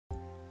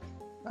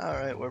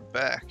Alright, we're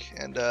back.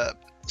 And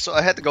so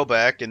I had to go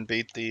back and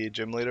beat the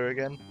gym leader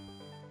again.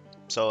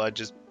 So I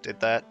just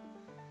did that.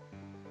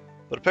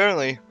 But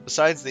apparently,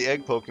 besides the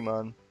egg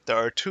Pokemon, there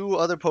are two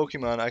other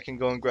Pokemon I can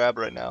go and grab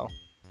right now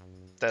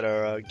that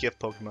are gift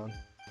Pokemon.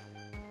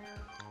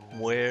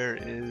 Where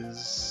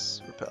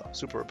is Repel?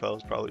 Super Repel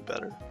is probably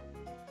better.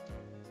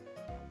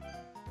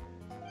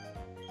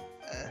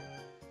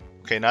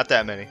 Okay, not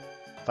that many.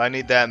 If I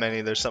need that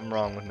many, there's something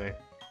wrong with me.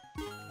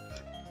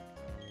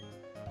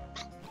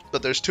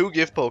 But there's two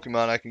gift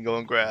Pokemon I can go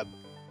and grab.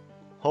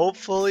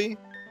 Hopefully,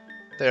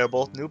 they are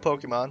both new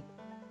Pokemon.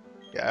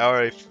 Yeah,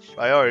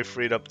 I already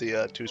freed up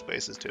the 2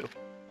 spaces too.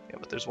 Yeah,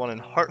 but there's one in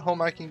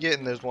Hearthome I can get,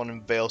 and there's one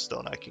in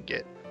Veilstone I can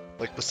get.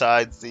 Like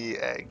besides the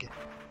egg.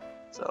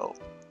 So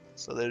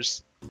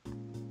there's,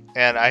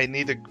 and I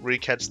need to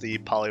recatch the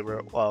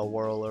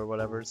Poliwhirl or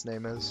whatever its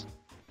name is.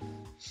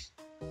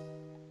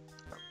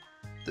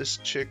 This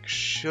chick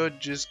should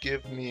just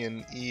give me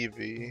an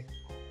Eevee.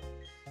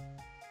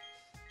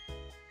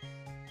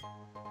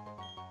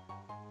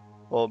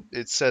 Well,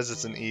 it says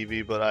it's an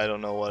Eevee, but I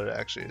don't know what it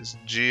actually is.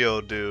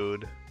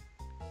 Geodude.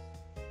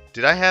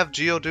 Did I have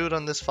Geodude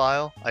on this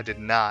file? I did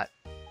not.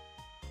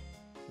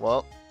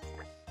 Well,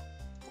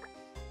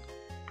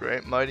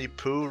 Great Mighty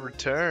Pooh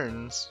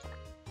returns.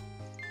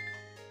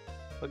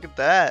 Look at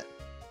that.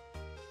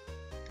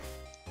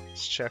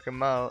 Let's check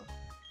him out.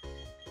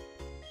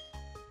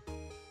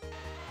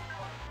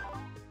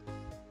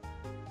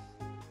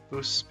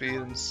 Boost speed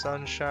and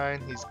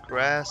sunshine. He's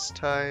grass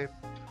type.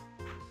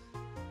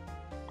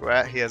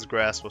 He has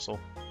grass whistle.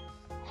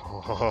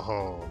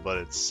 Oh, but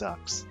it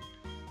sucks.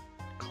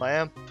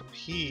 Clamp,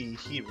 he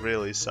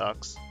really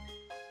sucks.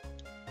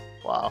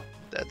 Wow,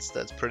 that's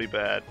pretty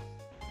bad.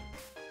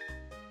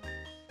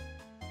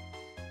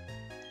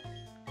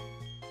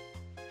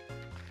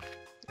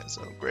 Yeah,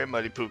 so Great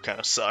Mighty Pooh kind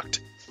of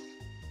sucked.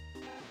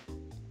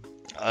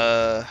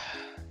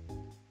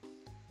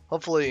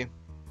 Hopefully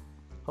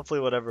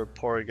whatever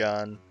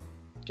Porygon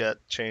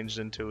get changed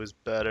into is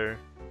better.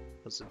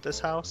 Was it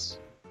this house?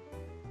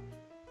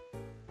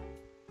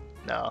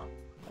 No,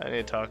 I need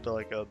to talk to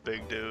like a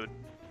big dude.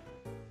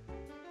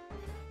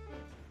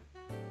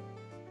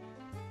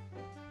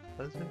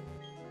 Was it?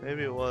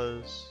 Maybe it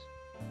was.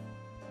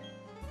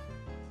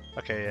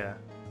 Okay, yeah.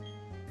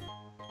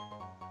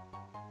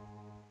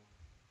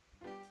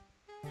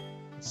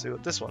 Let's see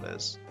what this one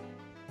is.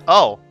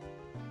 Oh!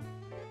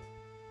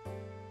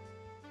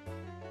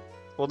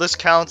 Well, this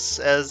counts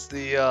as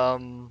the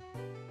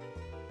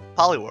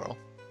Poliwhirl.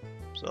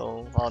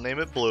 So I'll name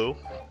it Blue,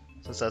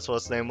 since that's what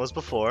its name was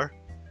before.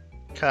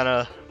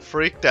 Kinda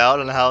freaked out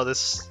on how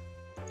this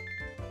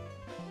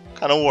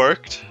kinda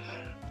worked.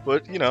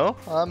 But, you know,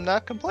 I'm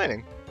not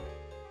complaining.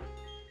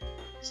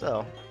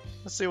 So,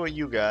 let's see what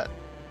you got.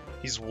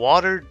 He's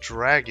Water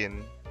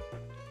Dragon.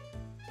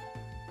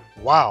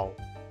 Wow.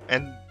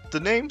 And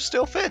the name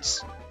still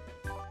fits.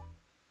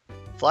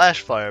 Flash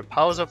Fire.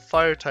 Powers up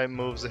fire type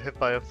moves that hit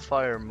by a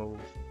fire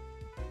move.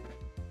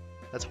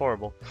 That's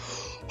horrible.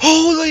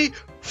 Holy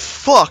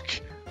fuck!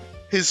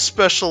 His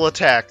special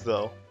attack,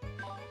 though.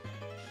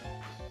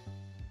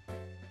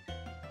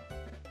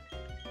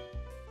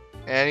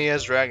 And he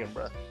has Dragon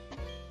Breath.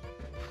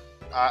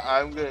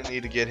 I'm gonna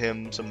need to get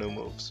him some new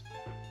moves.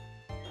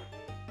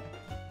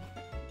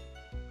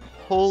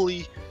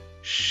 Holy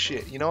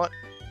shit. You know what?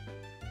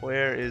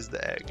 Where is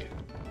the egg?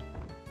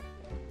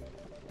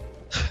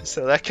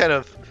 So that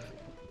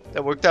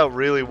worked out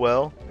really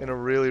well in a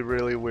really,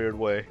 really weird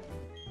way.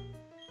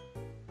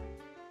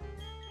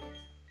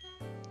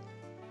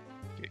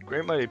 Okay,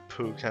 Great Mighty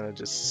Pooh kind of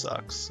just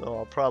sucks, so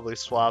I'll probably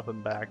swap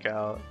him back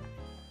out.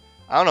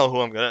 I don't know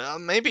who I'm gonna.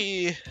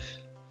 Maybe.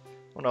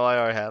 Oh no, I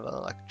already have an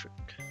electric.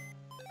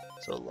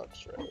 So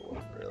Luxray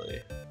wouldn't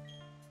really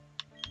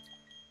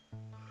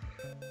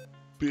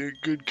be a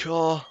good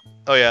call.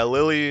 Oh yeah,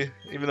 Lily.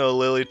 Even though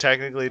Lily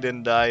technically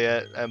didn't die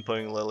yet, I'm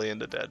putting Lily in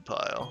the dead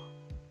pile.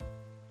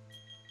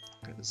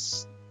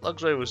 Because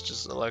Luxray was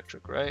just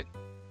electric, right?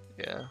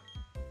 Yeah.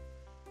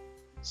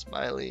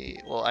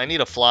 Smiley. Well, I need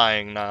a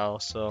flying now,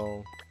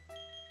 so.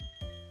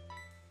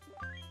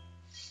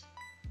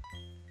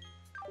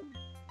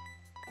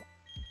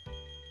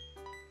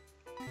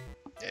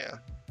 Yeah.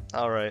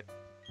 Alright.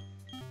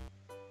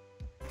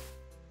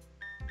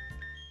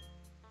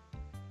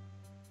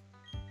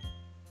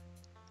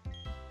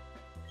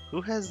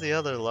 Who has the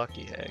other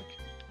lucky egg?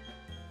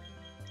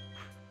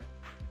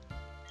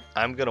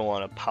 I'm gonna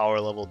want to power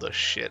level the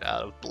shit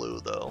out of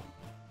Blue, though.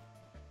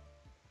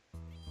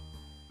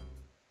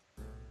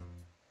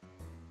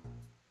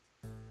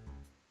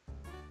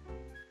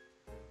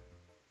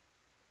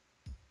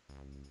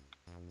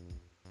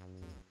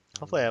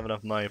 Hopefully I have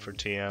enough money for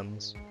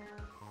TMs.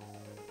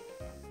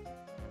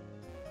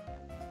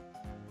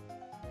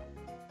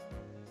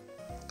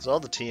 Because all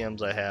the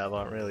TMs I have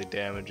aren't really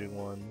damaging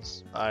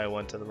ones. I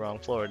went to the wrong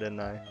floor, didn't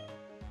I?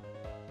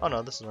 Oh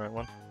no, this is the right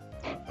one.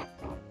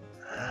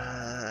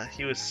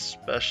 He was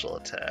special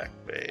attack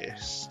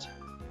based.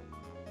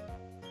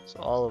 So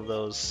all of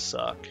those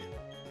suck.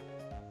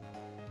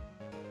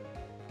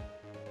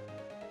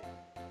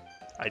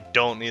 I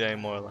don't need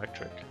any more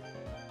electric.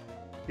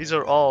 These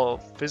are all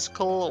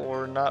physical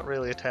or not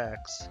really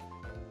attacks.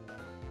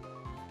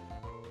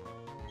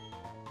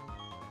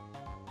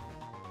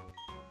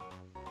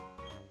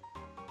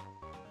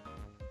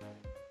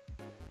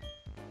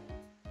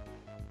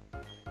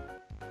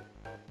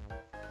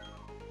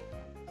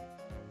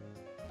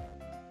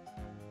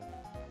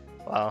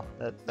 Wow,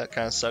 that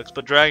kind of sucks.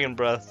 But Dragon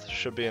Breath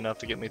should be enough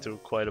to get me through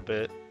quite a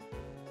bit.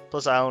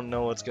 Plus, I don't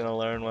know what's gonna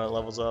learn when it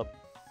levels up.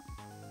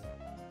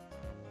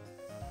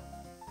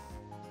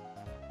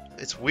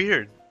 It's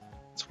weird.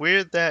 It's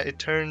weird that it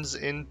turns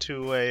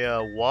into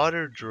a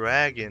water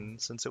dragon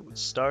since it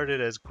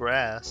started as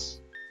grass.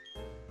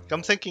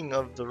 I'm thinking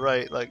of the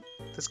right, like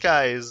this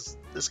guy is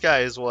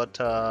what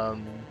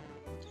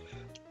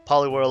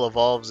Poliwhirl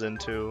evolves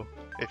into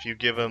if you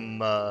give him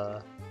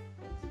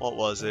what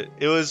was it?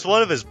 It was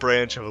one of his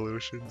branch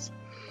evolutions.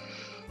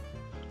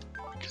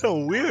 Kind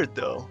of weird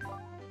though.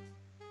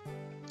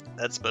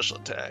 That special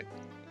attack,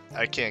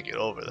 I can't get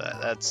over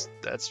that.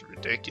 That's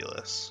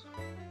ridiculous.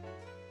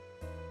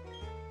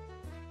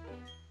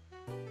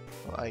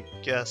 Well, I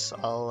guess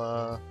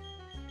I'll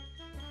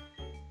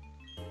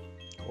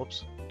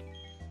whoops.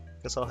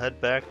 Guess I'll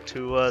head back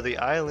to the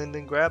island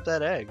and grab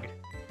that egg.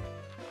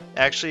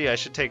 Actually, I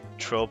should take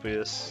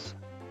Tropius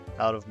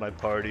out of my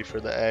party for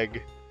the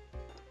egg.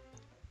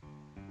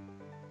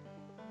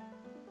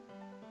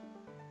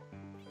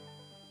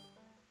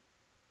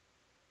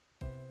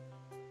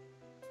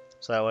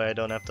 So that way I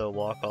don't have to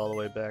walk all the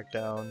way back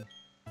down.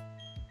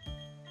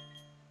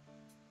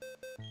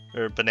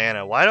 Or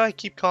Banana. Why do I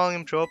keep calling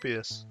him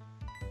Tropius?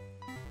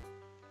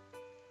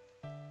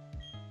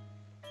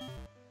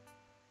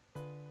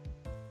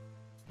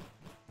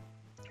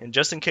 And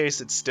just in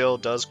case it still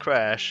does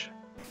crash,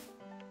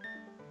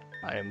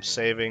 I am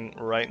saving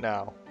right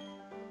now.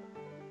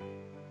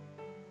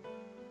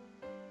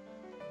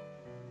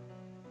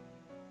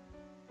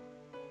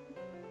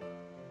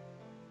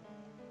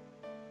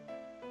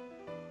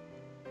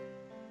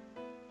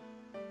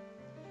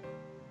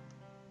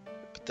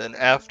 But then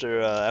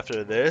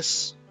after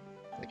this,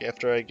 like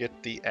after I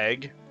get the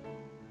egg,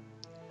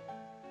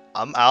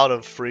 I'm out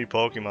of free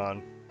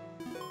Pokemon.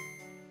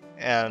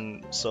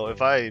 And so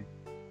if I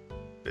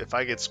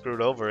get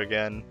screwed over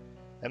again,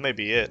 that may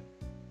be it.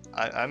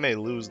 I may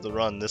lose the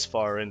run this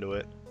far into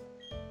it.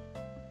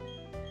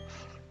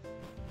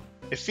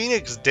 If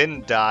Phoenix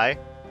didn't die,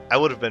 I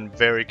would have been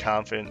very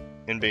confident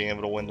in being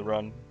able to win the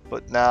run.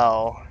 But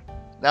now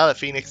that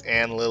Phoenix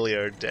and Lily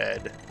are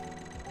dead,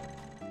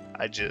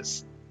 I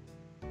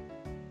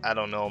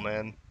don't know,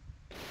 man.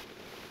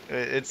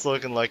 It's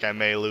looking like I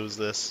may lose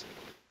this.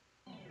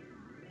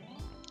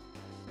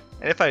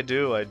 And if I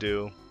do, I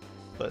do.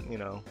 But, you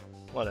know,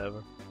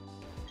 whatever.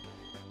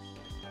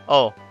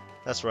 Oh,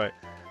 that's right.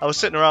 I was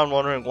sitting around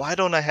wondering, why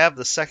don't I have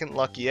the second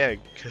lucky egg?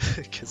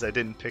 Because I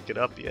didn't pick it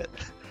up yet.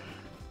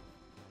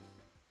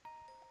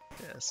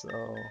 Yeah, so...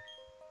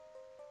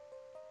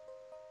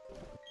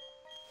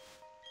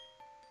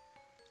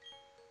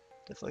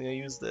 definitely gonna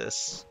use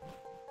this.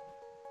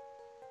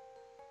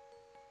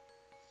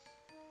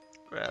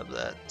 Grab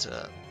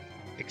that,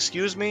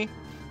 excuse me?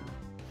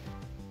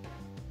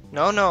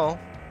 No.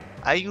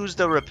 I used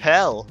the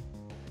repel.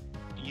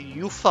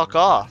 You fuck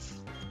off.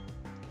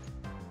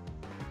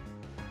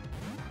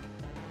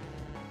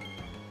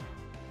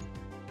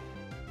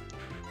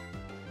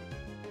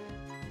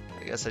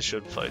 I guess I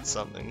should fight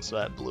something so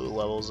that blue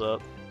levels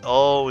up.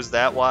 Oh, is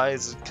that why?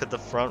 Is it because the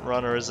front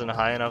runner isn't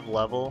high enough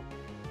level?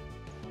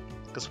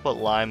 Let's put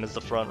Lime as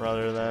the front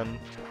runner then.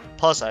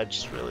 Plus, I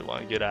just really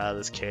want to get out of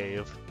this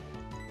cave.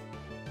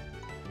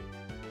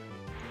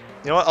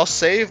 You know what? I'll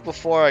save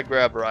before I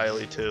grab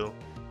Riley too.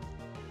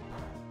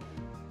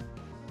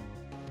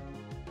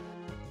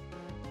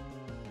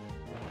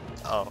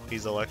 Oh,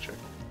 he's electric.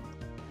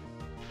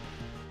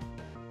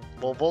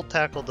 Well, Volt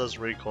Tackle does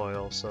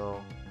recoil,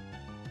 so...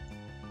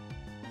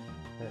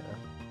 yeah.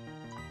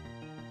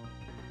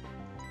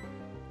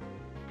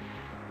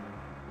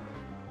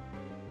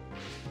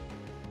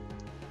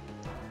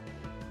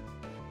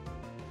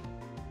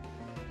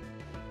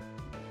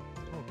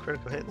 Oh,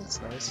 critical hit,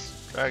 that's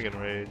nice. Dragon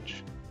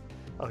Rage.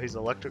 Oh, he's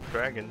Electric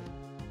Dragon.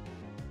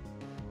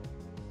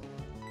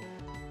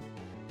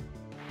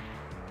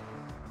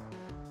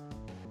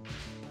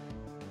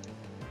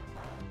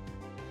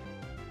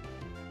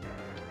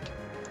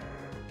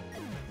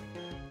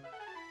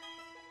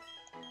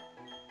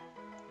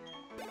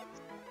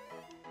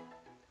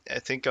 I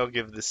think I'll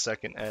give the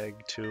second egg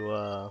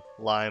to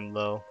Lime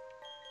though,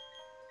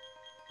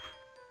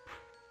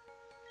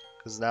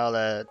 because now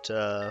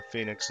that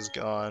Phoenix is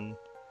gone,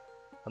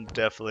 I'm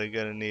definitely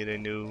gonna need a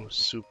new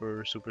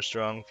super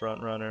strong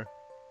front runner.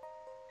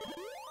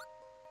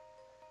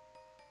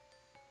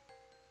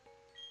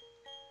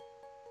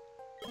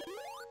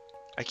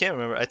 I can't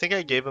remember. I think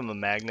I gave him a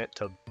magnet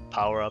to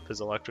power up his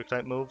electric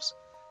type moves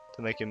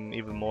to make him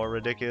even more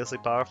ridiculously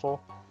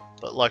powerful.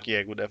 But Lucky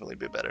Egg would definitely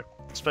be better.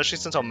 Especially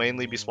since I'll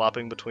mainly be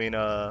swapping between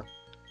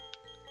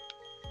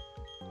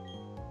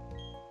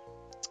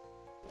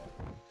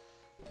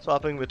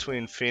Swapping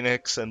between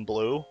Phoenix and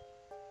Blue.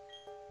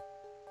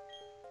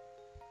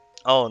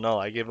 Oh no,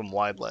 I gave him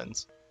wide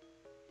lens.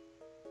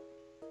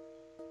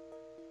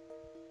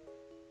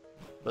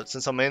 But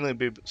since I'll mainly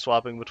be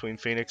swapping between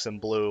Phoenix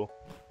and Blue,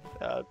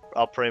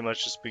 I'll pretty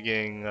much just be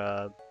getting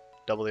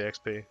double the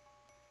XP.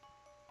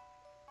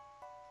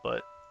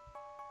 But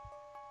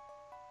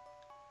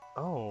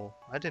oh,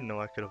 I didn't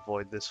know I could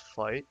avoid this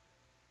fight.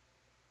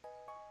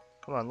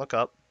 Come on, look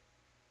up.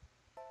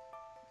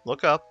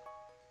 Look up.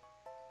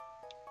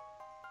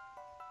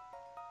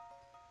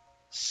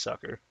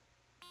 Sucker.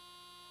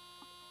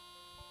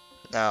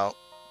 Now,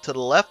 to the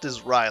left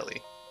is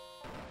Riley.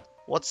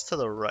 What's to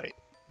the right?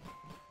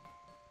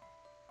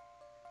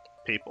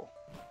 People.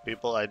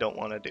 People I don't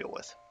want to deal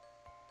with.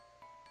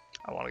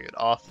 I want to get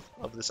off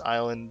of this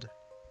island.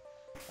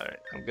 Alright,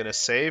 I'm going to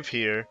save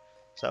here.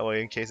 So that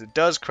way, in case it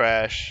does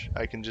crash,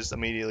 I can just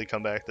immediately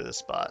come back to this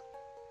spot.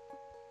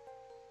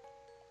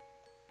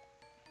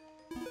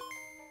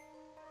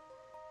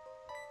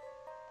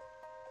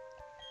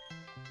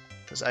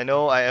 Because I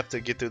know I have to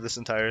get through this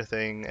entire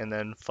thing and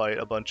then fight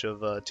a bunch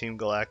of Team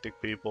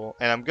Galactic people.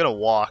 And I'm going to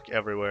walk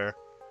everywhere.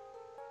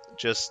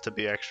 Just to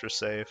be extra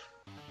safe.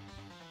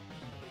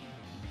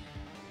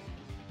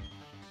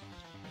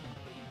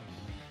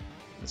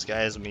 This guy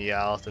has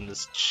Meowth and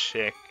this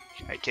chick.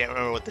 I can't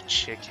remember what the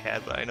chick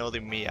had, but I know the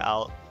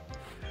Meowth.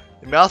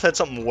 The Meowth had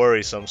something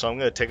worrisome, so I'm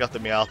going to take out the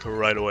Meowth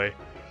right away.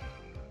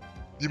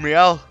 The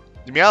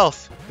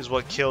Meowth is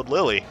what killed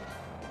Lily.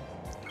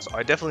 So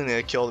I definitely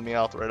need to kill the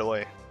Meowth right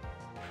away.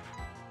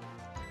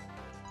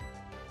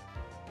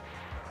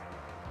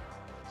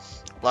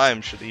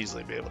 Lime should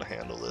easily be able to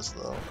handle this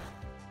though.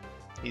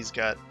 He's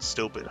got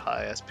stupid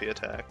high SP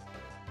attack.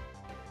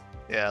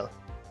 Yeah,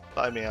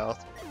 bye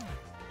Meowth.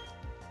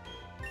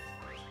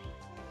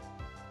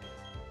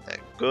 That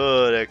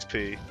good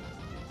XP.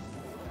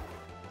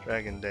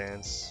 Dragon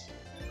Dance.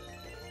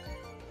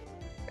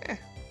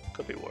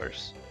 Could be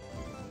worse.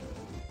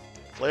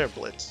 Flare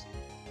Blitz.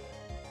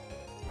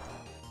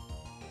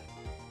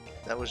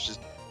 That was just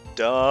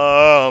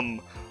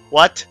dumb.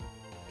 What?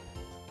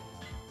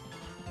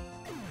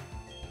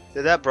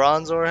 Did that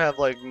Bronzor have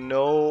like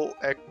no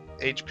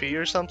HP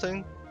or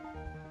something?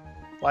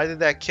 Why did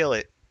that kill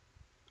it?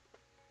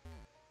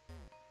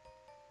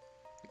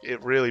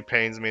 It really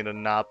pains me to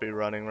not be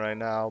running right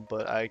now,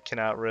 but I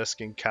cannot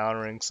risk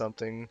encountering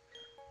something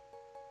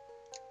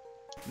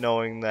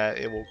knowing that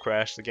it will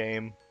crash the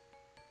game.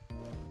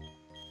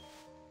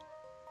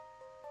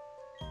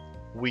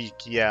 Weak,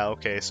 yeah,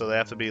 okay, so they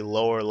have to be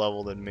lower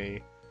level than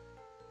me.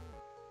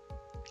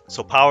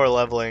 So power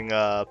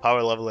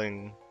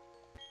leveling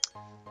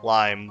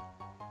Lime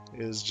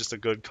is just a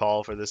good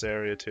call for this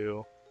area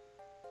too.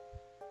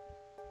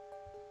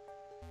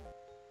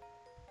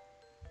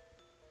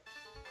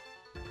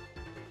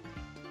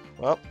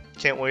 Well,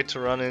 can't wait to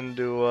run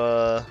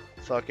into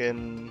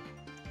fucking...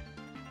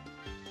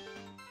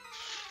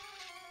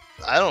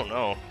 I don't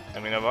know. I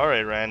mean, I've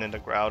already ran into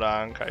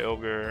Groudon,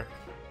 Kyogre,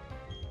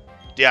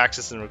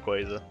 Deoxys, and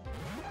Rayquaza.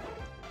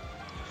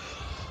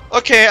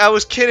 Okay, I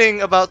was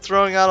kidding about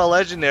throwing out a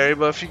legendary,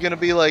 but if you're gonna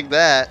be like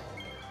that...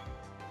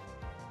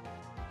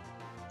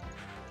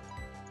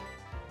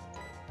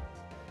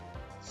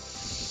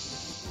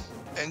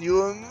 And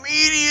you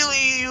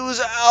immediately use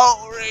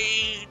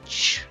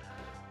Outrage!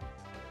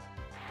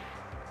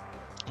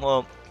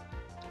 Well,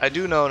 I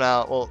do know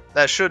now, well,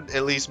 that should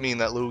at least mean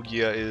that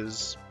Lugia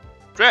is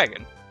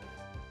Dragon.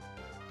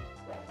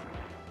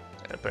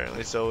 And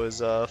apparently so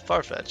is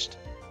Farfetch'd.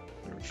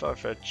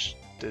 Farfetch'd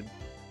did...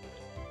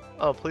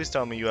 Oh, please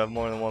tell me you have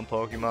more than one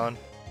Pokemon.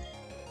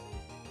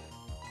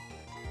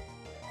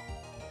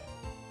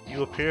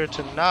 You appear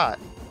to not.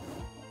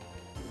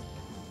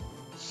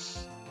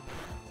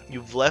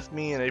 You've left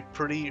me in a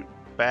pretty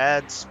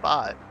bad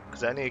spot,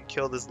 because I need to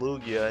kill this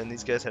Lugia, and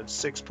these guys have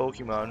 6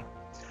 Pokemon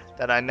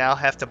that I now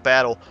have to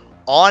battle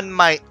on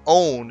my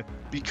own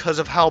because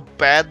of how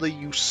badly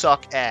you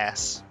suck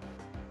ass.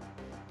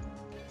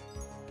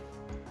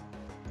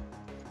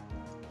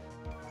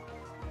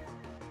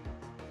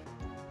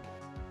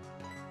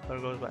 There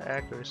goes my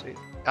accuracy.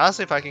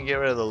 Honestly, if I can get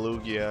rid of the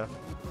Lugia,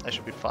 I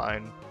should be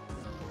fine.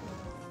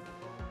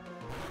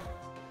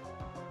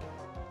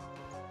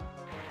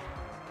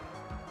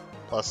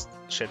 Plus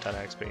shit ton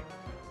of XP.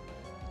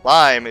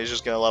 Lime is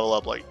just gonna level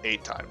up like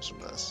 8 times from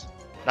this.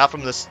 Not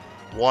from this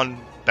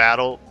one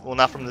battle. Well,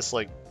 not from this,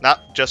 like,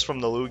 not just from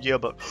the Lugia,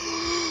 but...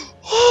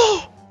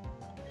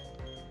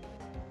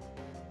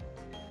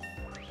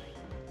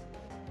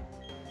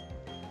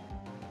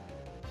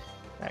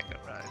 Magnet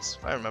Rise.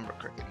 If I remember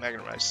correctly,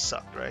 Magnet Rise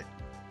sucked, right?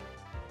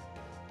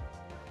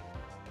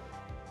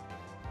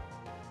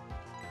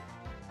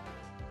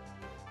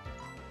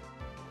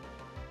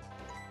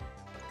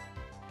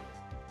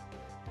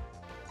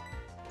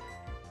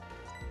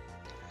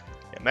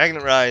 Yeah,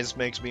 Magnet Rise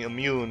makes me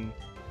immune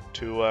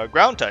to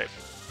Ground type,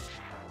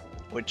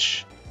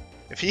 which,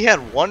 if he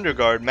had Wonder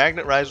Guard,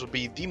 Magnet Rise would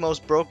be the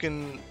most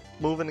broken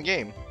move in the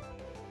game.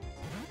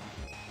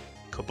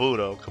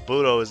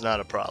 Kabuto is not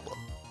a problem,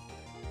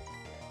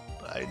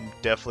 but I'm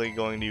definitely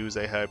going to use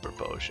a Hyper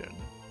Potion.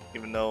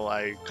 Even though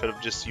I could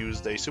have just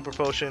used a Super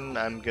Potion,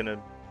 I'm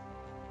gonna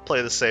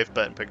play the safe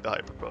bet and pick the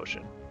Hyper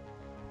Potion.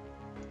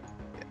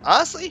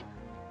 Honestly,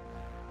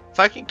 if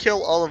I can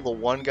kill all of the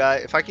one guy,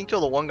 if I can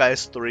kill the one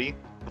guy's 3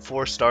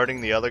 before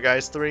starting the other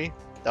guy's 3,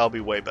 that'll be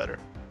way better.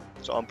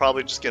 So I'm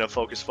probably just gonna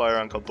focus fire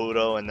on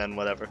Kabuto and then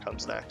whatever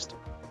comes next.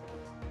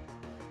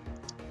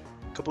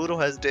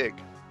 Kabuto has Dig.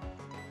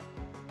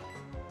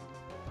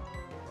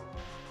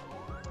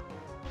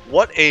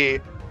 What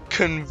a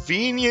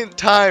convenient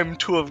time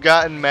to have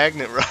gotten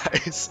Magnet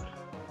Rise.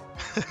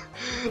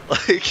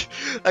 Like,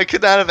 I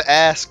could not have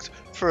asked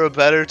for a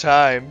better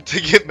time to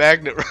get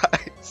Magnet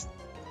Rise.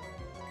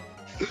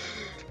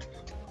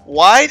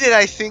 Why did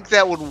I think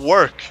that would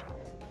work?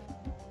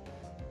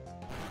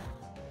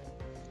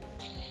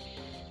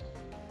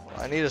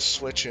 I need to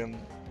switch him.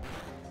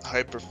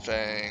 Hyper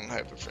Fang.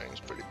 Hyper Fang's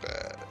pretty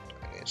bad.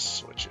 I need to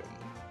switch him.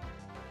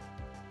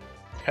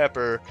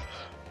 Pepper.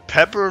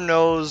 Pepper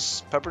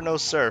knows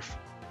Surf.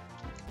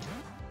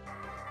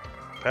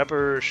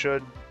 Pepper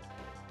should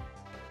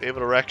be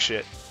able to wreck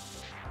shit.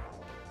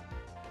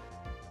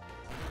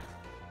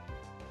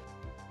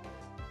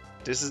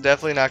 This is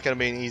definitely not going to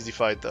be an easy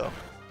fight though.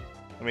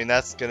 I mean,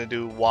 that's going to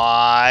do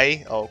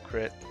Y. Oh,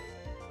 crit.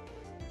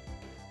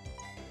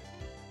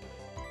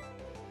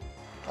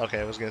 Okay,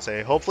 I was going to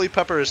say, hopefully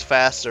Pepper is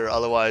faster,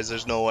 otherwise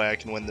there's no way I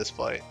can win this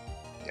fight.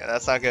 Yeah,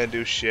 that's not going to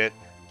do shit.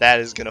 That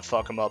is going to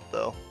fuck him up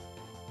though.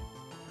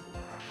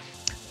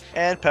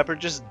 And Pepper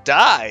just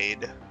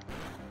died.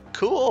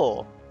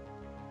 Cool.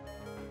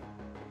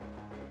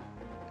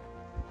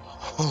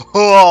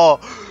 Oh,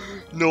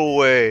 no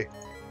way.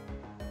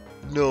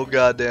 No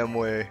goddamn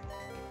way.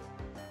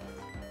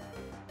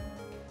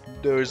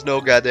 There's no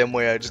goddamn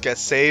way I just got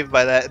saved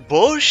by that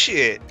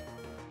bullshit.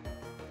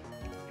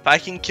 If I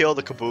can kill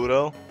the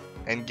Kabuto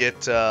and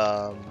get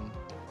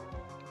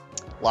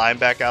Lime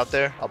back out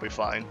there, I'll be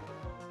fine.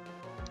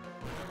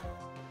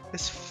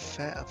 This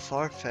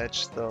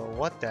Farfetch'd though,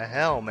 what the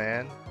hell,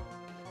 man?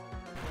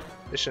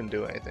 This shouldn't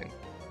do anything.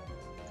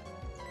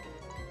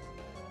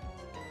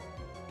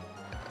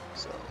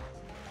 So,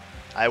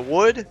 I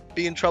would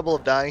be in trouble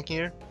of dying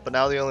here, but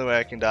now the only way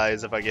I can die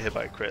is if I get hit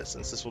by a crit,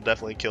 since this will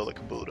definitely kill the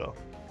Kabuto.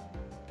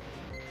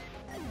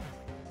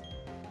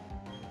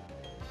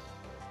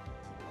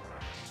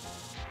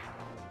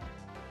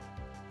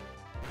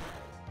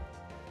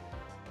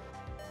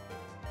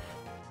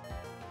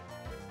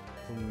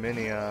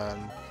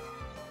 Minion.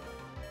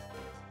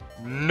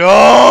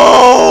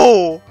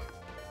 No!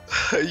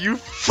 Are you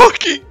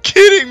fucking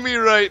kidding me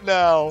right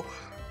now?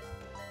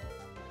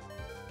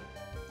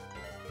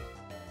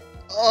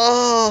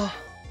 Oh.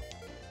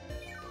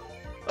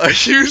 Are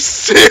you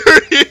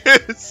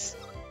serious?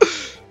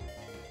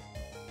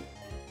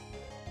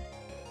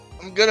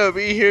 I'm gonna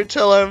be here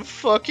till I'm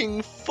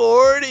fucking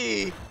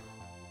 40.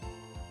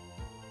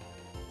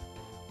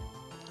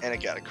 And I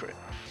got a crit.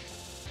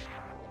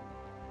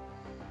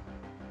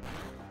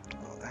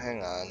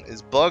 Hang on,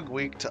 is Bug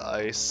weak to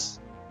ice?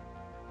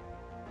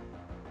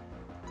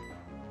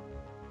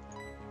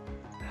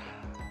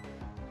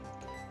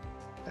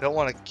 I don't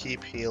want to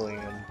keep healing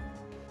him.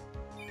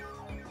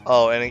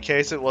 Oh, and in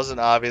case it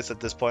wasn't obvious at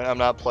this point, I'm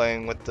not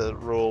playing with the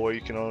rule where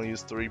you can only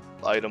use 3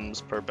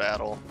 items per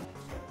battle.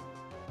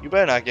 You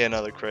better not get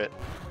another crit.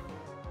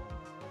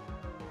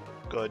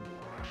 Good.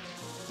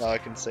 Now I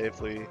can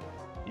safely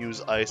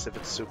use ice if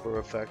it's super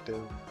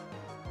effective.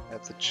 I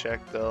have to check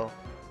though.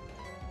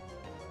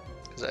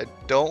 I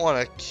don't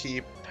want to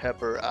keep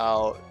Pepper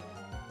out,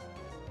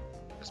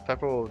 because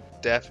Pepper will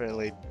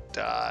definitely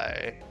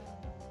die.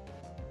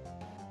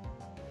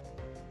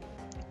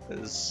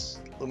 Because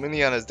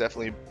Lumineon is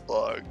definitely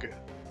Bug.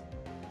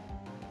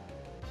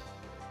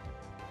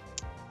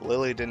 If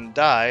Lily didn't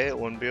die, it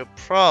wouldn't be a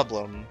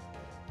problem.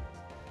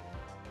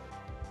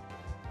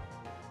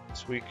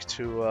 It's weak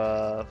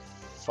to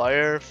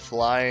Fire,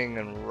 Flying,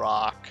 and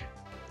Rock.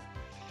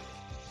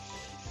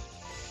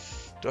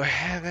 Do I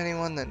have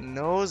anyone that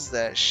knows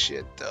that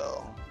shit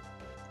though?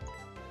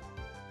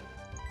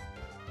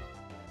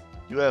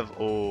 You have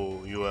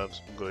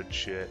some good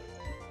shit.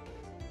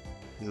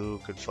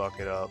 You could fuck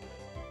it up.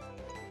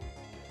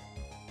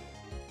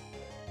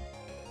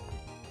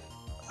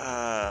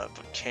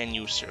 But can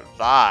you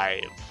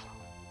survive?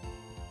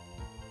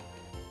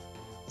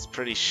 It's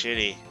pretty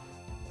shitty.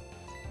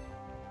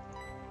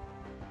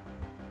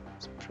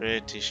 It's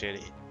pretty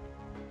shitty.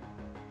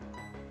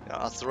 Now,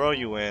 I'll throw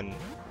you in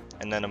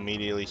and then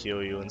immediately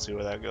heal you and see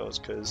where that goes,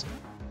 because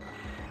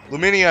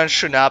Lumineon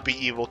should not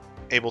be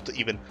able to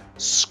even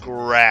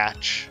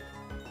scratch.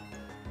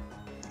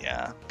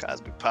 Yeah,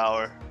 Cosmic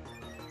Power.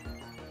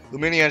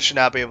 Lumineon should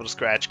not be able to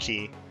scratch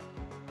Key.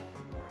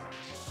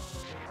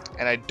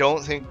 And I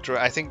don't think,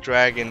 I think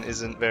Dragon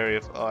isn't very,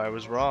 oh, I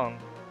was wrong.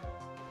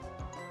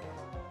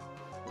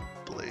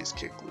 Blaze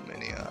Kick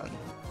Lumineon.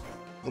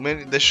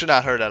 This should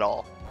not hurt at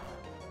all.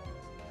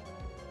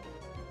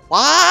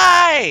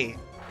 Why?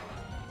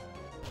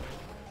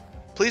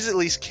 Please at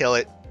least kill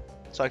it,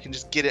 so I can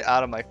just get it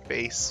out of my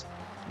face.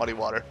 Muddy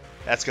Water.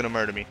 That's gonna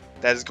murder me.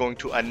 That is going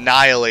to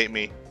annihilate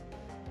me.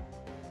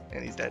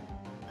 And he's dead.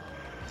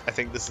 I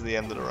think this is the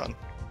end of the run.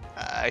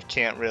 I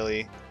can't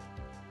really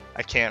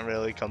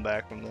come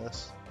back from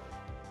this.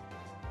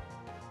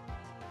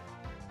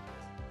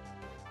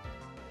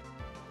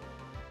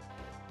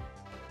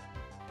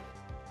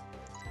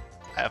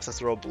 I have to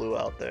throw blue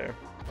out there.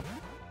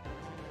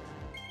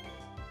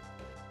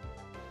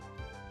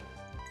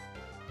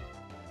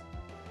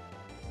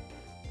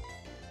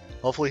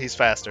 Hopefully he's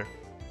faster.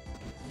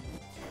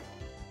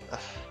 Ugh.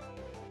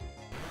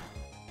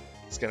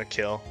 It's gonna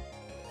kill.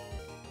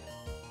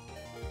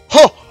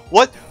 Oh!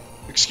 What?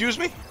 Excuse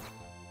me?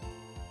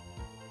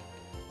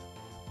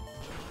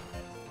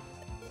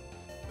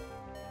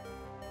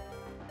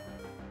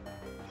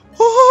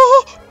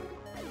 Oh!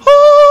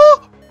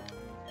 Oh!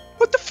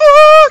 What the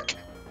fuck?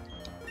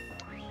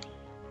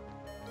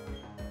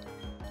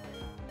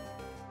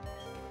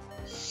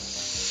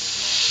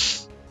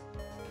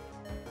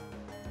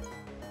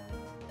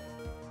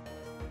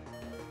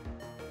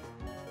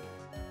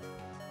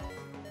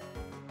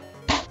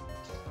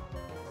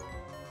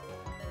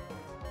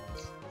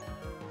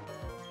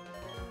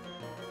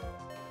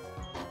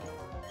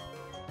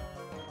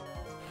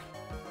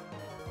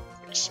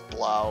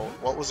 Explode.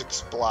 What was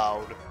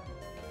explode?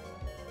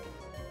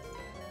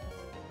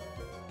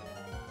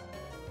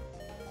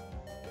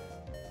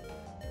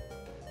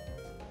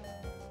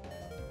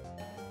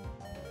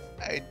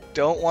 I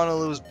don't want to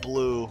lose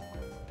blue,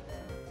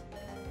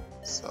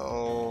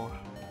 so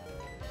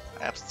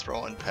I have to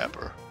throw in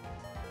pepper.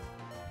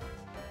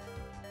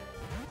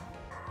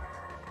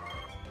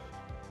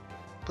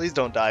 Please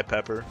don't die,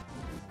 Pepper.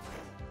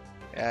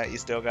 Yeah, you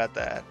still got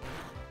that.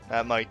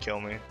 That might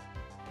kill me.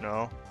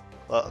 No?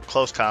 Well,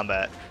 close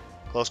combat.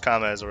 Close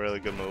combat is a really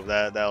good move.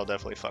 That'll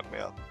definitely fuck me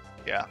up.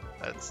 Yeah,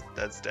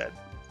 that's dead.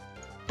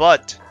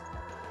 But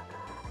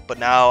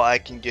now I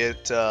can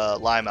get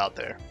Lime out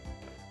there.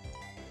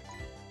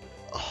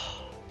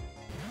 Oh.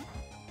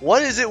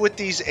 What is it with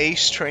these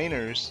ace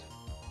trainers?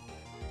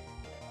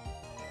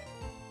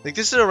 Like,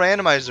 this is a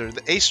randomizer.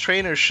 The ace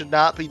trainers should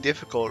not be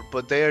difficult,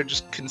 but they are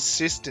just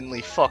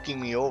consistently fucking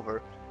me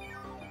over.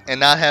 And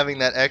not having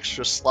that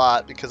extra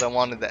slot because I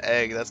wanted the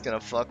egg, that's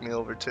gonna fuck me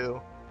over too.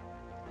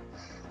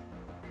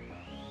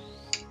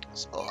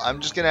 So I'm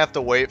just gonna have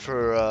to wait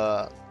for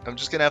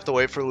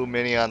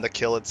Luminion to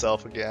kill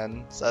itself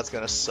again. So that's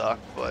gonna suck,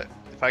 but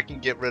if I can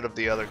get rid of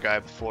the other guy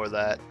before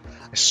that,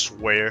 I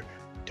swear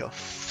to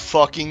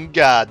fucking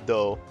God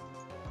though,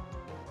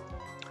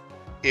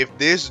 if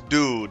this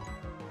dude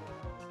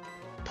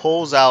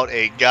pulls out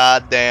a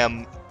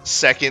goddamn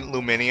second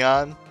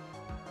Luminion,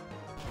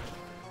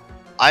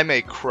 I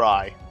may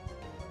cry.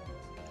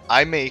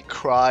 I may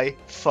cry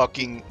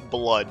fucking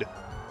blood.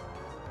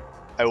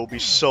 I will be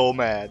so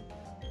mad.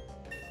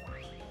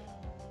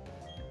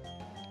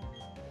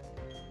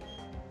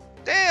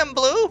 Damn,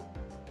 Blue!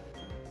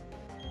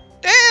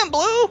 Damn,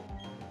 Blue!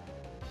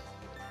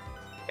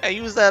 Yeah,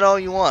 use that all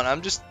you want.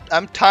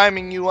 I'm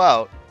timing you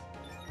out.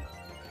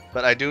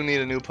 But I do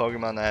need a new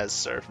Pokemon that has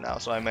Surf now,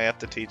 so I may have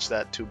to teach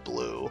that to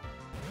Blue.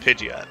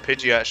 Pidgeot.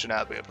 Pidgeot should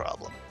not be a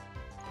problem.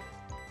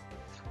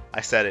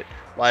 I said it.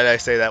 Why did I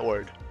say that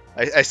word?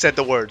 I said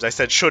the words. I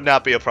said should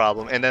not be a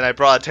problem, and then I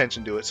brought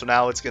attention to it, so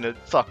now it's gonna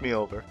fuck me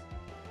over.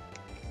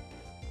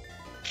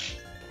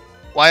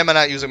 Why am I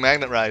not using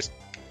Magnet Rise?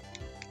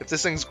 If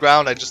this thing's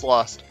ground, I just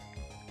lost.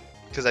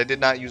 Because I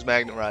did not use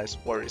Magnet Rise.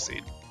 Worry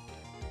Seed.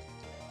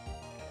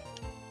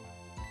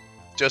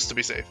 Just to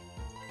be safe.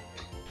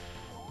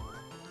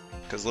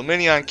 Because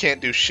Luminion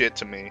can't do shit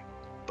to me.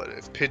 But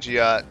if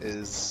Pidgeot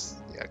is...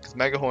 Yeah, because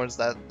Mega Horns,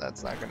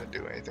 that's not going to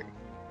do anything.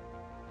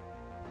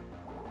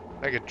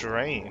 Mega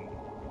Drain.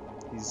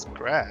 He's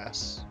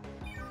grass.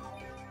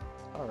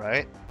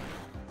 Alright.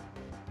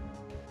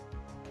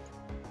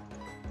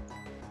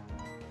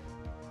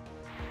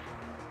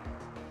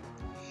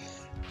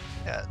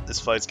 Yeah, this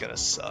fight's gonna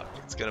suck.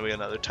 It's gonna be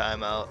another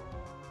timeout.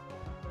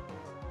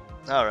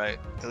 Alright,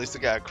 at least the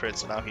guy crit,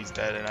 so now he's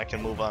dead and I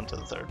can move on to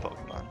the third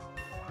Pokemon.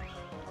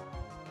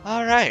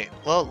 Alright,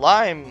 well,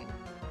 Lime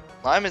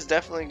is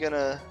definitely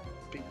gonna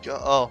be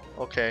oh,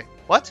 okay.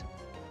 What?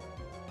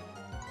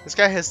 This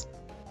guy has...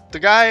 The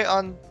guy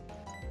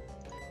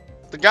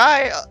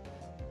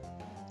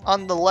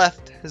on the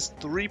left has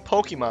 3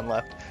 Pokemon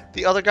left.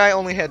 The other guy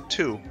only had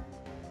 2.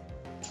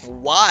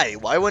 Why?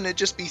 Why wouldn't it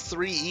just be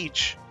 3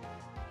 each?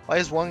 Why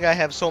does one guy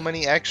have so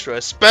many extra?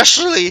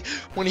 Especially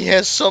when he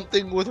has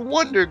something with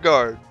Wonder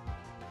Guard.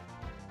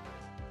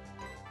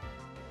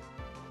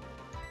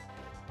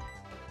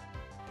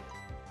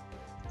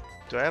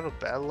 Do I have a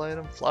battle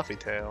item? Fluffy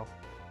Tail.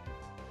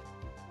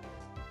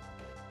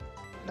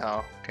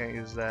 No, can't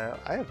use that.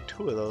 I have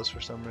 2 of those for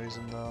some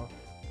reason though.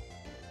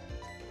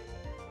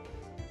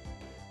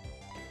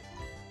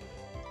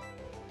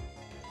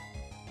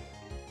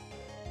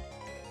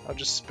 I'll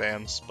just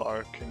spam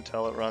Spark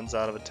until it runs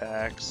out of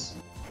attacks.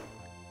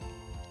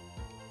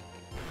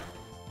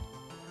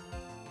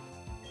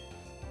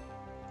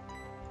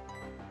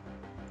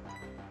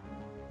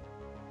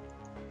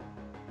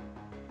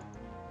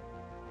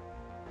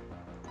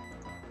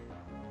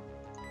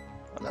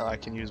 No, I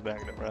can use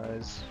Magnet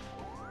Rise.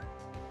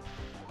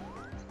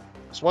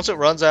 So once it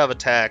runs out of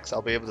attacks,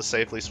 I'll be able to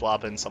safely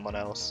swap in someone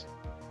else.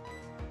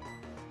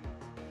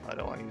 I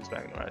don't want to use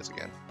Magnet Rise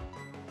again.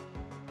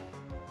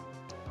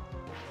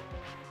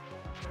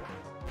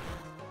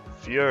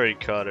 Fury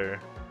Cutter.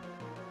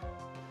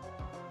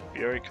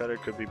 Fury Cutter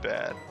could be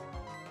bad.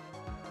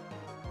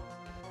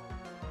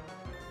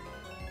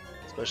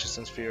 Especially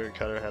since Fury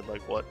Cutter had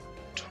like what,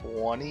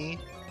 20?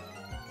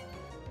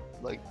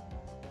 Like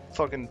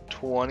fucking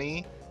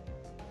 20?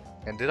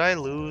 And did I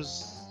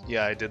lose?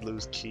 Yeah, I did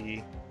lose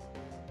Key.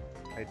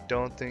 I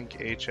don't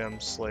think HM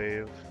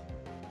Slave.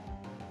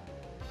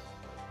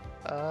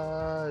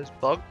 Is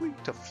Bug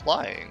weak to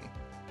flying?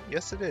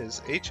 Yes it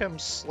is. HM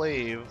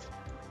Slave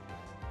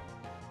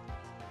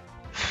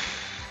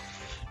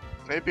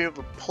may be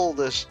able to pull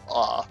this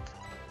off.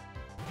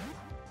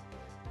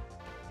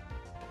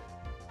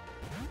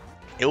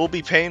 It will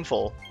be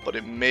painful, but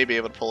it may be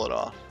able to pull it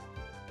off.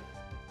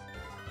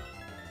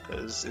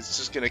 Because it's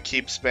just gonna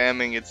keep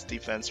spamming its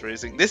defense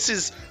raising. This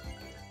is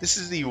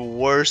the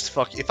worst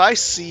fuck. If I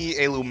see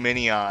a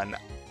Luminion,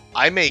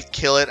 I may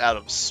kill it out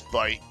of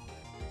spite.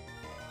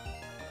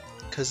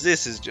 Because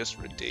this is just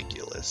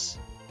ridiculous.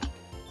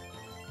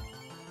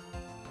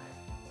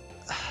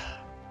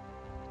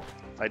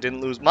 If I didn't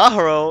lose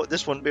Maharo,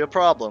 this wouldn't be a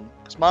problem.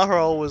 Because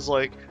Maharo was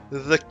like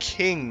the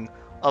king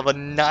of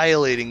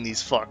annihilating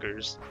these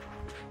fuckers.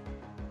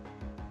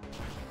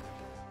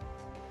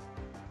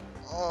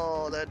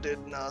 Oh, that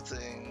did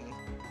nothing.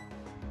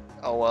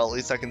 Oh well, at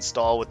least I can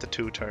stall with the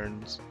 2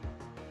 turns.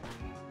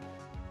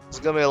 It's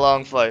gonna be a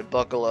long fight,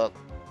 buckle up.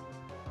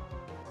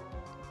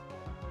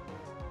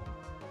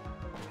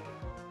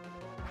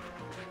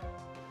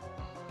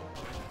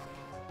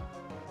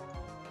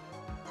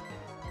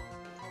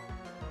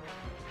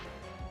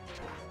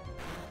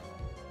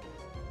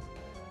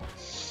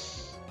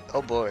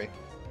 Oh boy.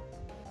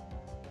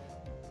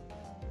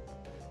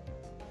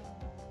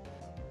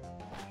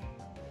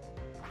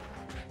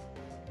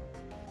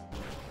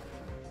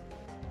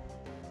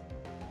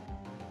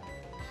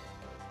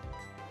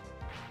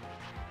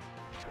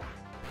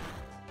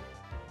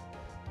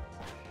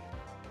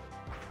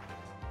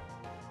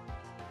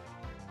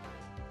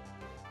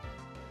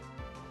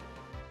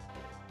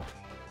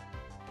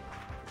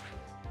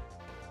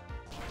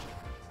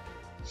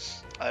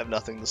 I have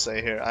nothing to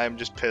say here. I am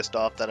just pissed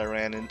off that I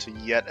ran into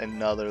yet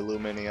another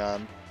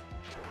Luminion.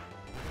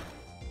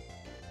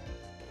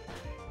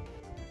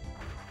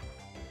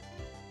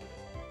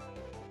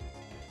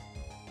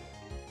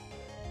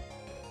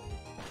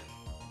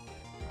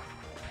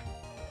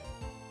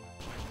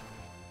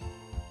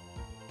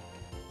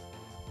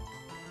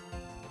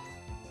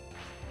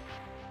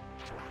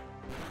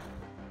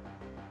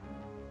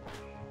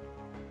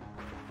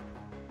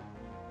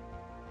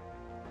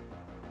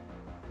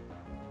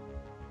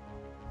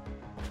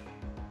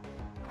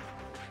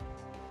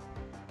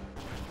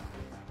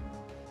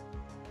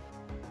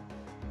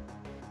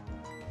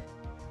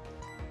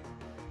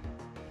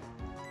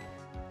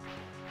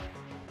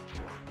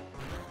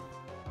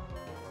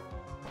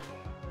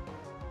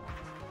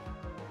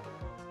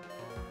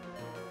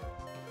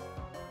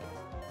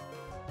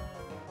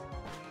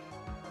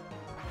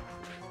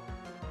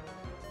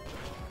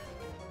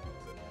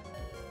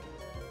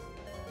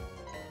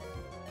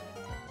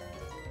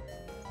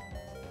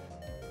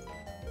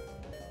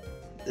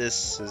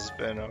 This has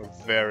been a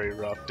very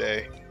rough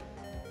day.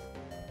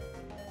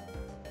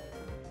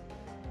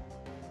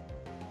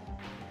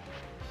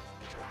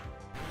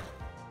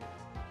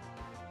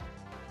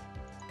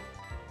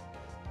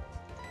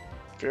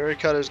 Fury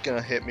Cutter's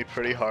gonna hit me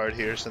pretty hard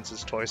here since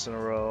it's twice in a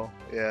row.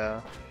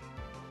 Yeah.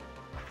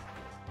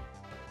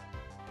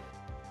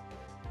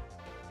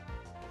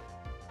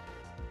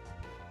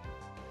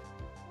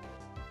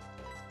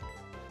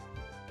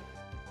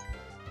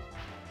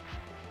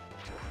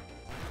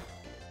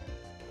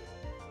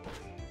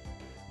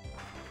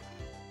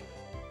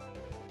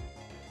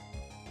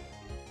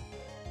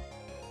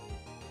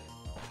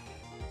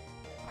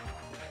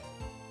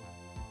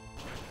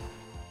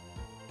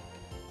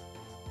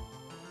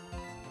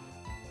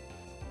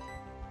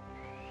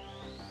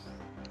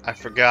 I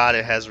forgot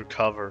it has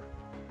recover.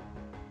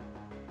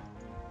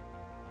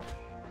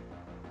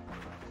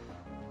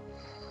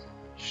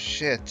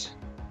 Shit.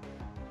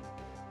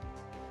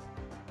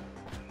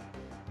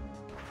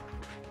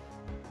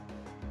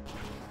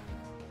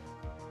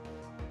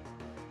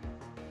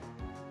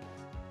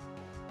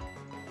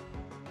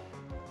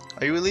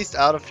 Are you at least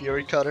out of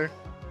Fury Cutter?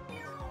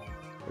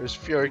 Or is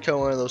Fury Cutter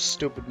one of those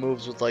stupid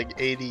moves with like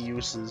 80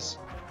 uses?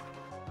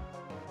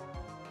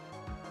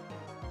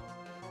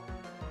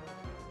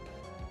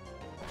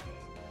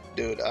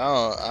 Dude,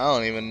 I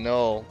don't even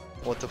know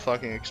what to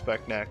fucking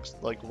expect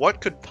next. Like,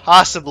 what could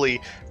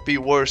possibly be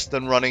worse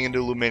than running into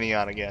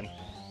Luminion again?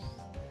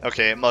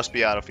 Okay, it must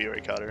be out of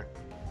Fury Cutter.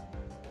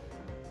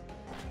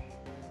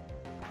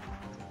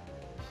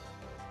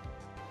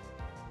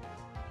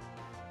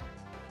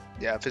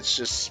 Yeah, if it's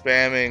just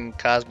spamming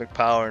Cosmic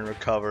Power and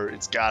Recover,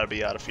 it's gotta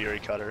be out of Fury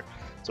Cutter.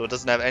 So it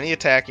doesn't have any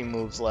attacking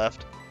moves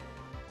left.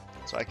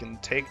 So I can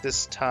take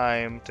this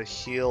time to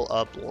heal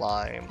up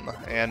Lime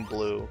and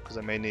Blue, because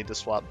I may need to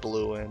swap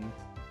Blue in.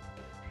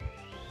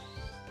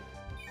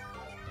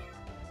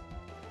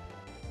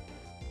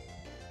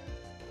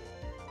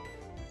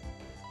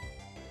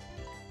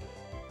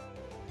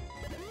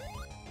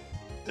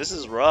 This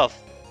is rough.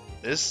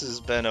 This has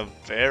been a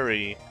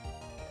very,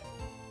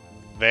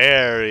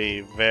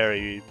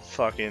 very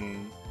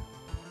fucking...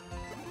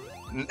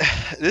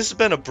 This has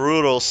been a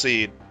brutal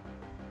seed.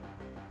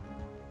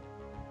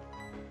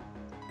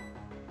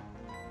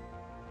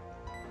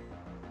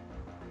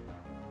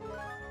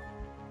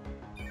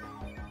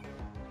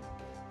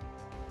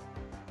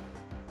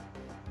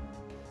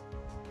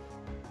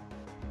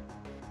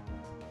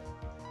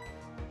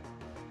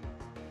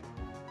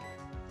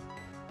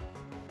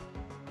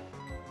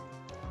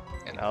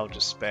 And I'll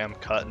just spam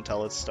cut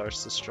until it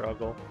starts to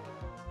struggle.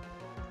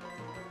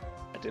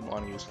 I didn't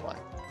want to use fly.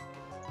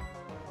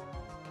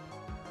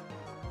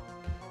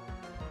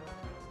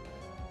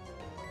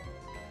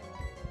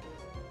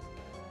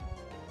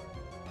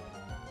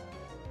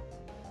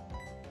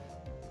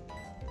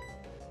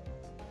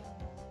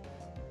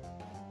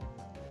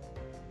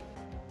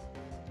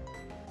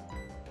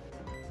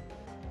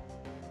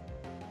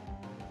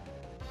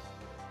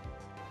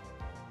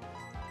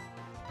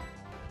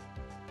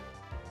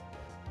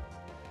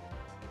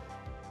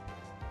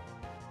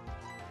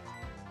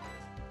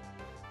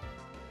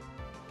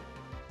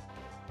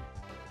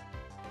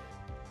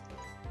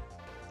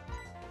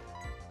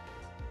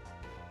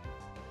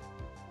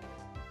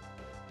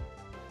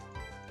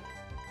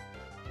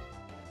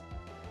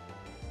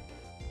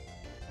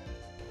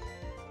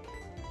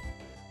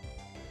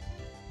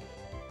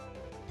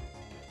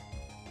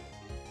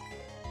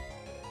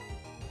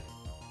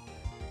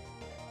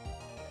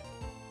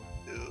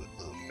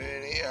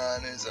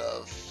 Luminion is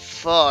a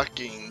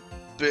fucking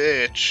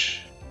bitch.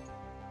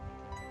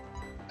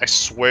 I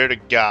swear to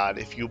God,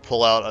 if you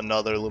pull out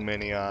another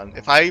Luminion,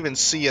 if I even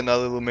see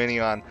another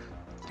Luminion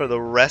for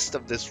the rest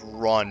of this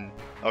run.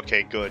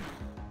 Okay, good.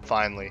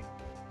 Finally.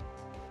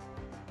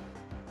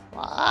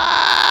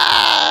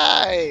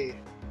 Why?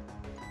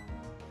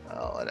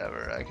 Oh,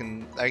 whatever.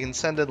 I can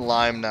send in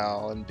Lime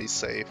now and be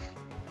safe.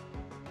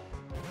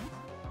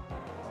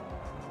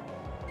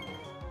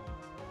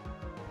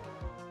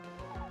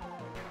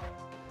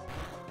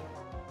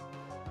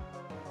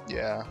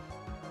 Yeah.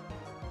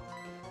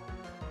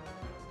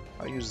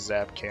 I'll use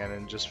Zap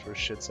Cannon just for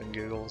shits and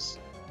giggles.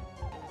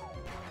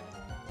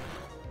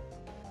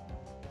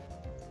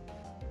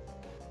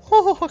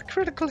 Oh, a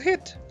critical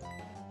hit!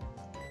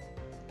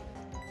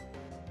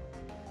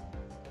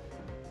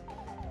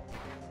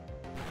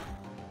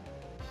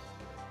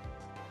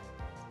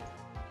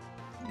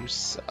 You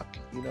suck.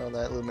 You know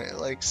that Luminion.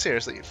 Like,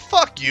 seriously.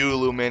 Fuck you,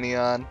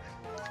 Luminion.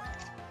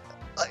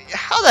 Like,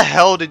 how the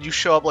hell did you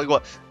show up like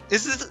what?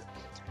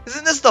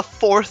 Isn't this the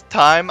 4th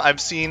time I've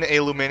seen a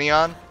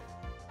Luminion?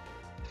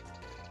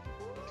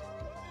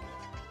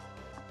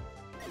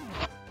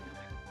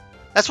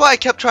 That's why I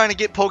kept trying to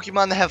get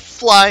Pokemon that have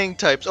flying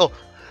types. Oh,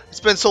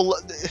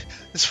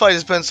 this fight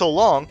has been so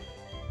long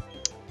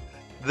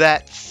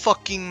that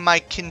fucking my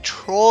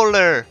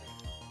controller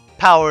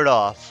powered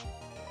off.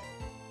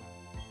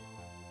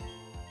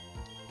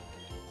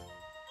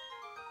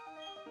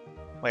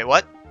 Wait,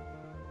 what?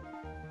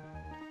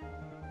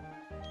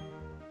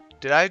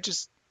 Did I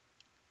just...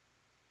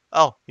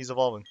 Oh, he's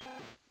evolving.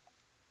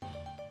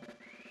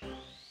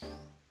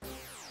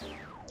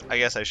 I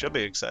guess I should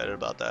be excited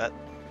about that.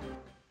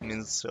 It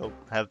means he'll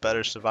have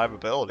better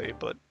survivability,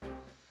 but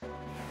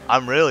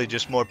I'm really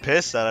just more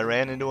pissed that I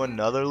ran into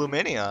another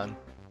Luminion.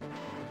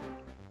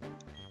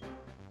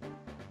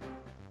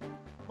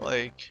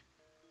 Like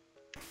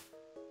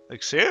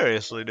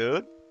seriously,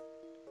 dude.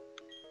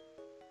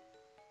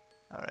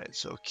 Alright,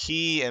 so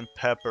Key and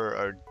Pepper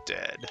are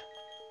dead.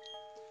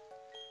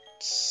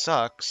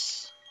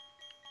 Sucks.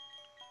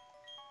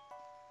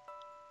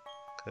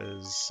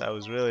 Because I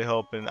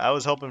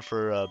was hoping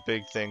for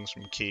big things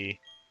from Key.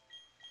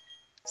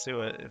 Let's see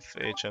what if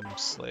HM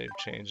Slave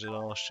changed it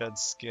all. Shed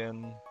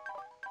Skin.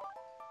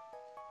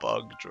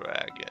 Bug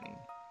Dragon.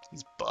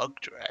 He's Bug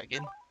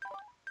Dragon?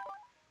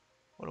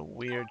 What a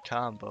weird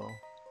combo.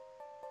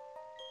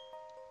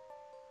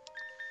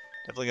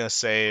 Definitely gonna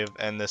save,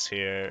 end this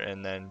here,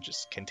 and then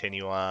just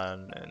continue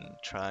on and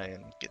try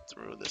and get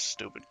through this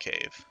stupid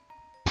cave.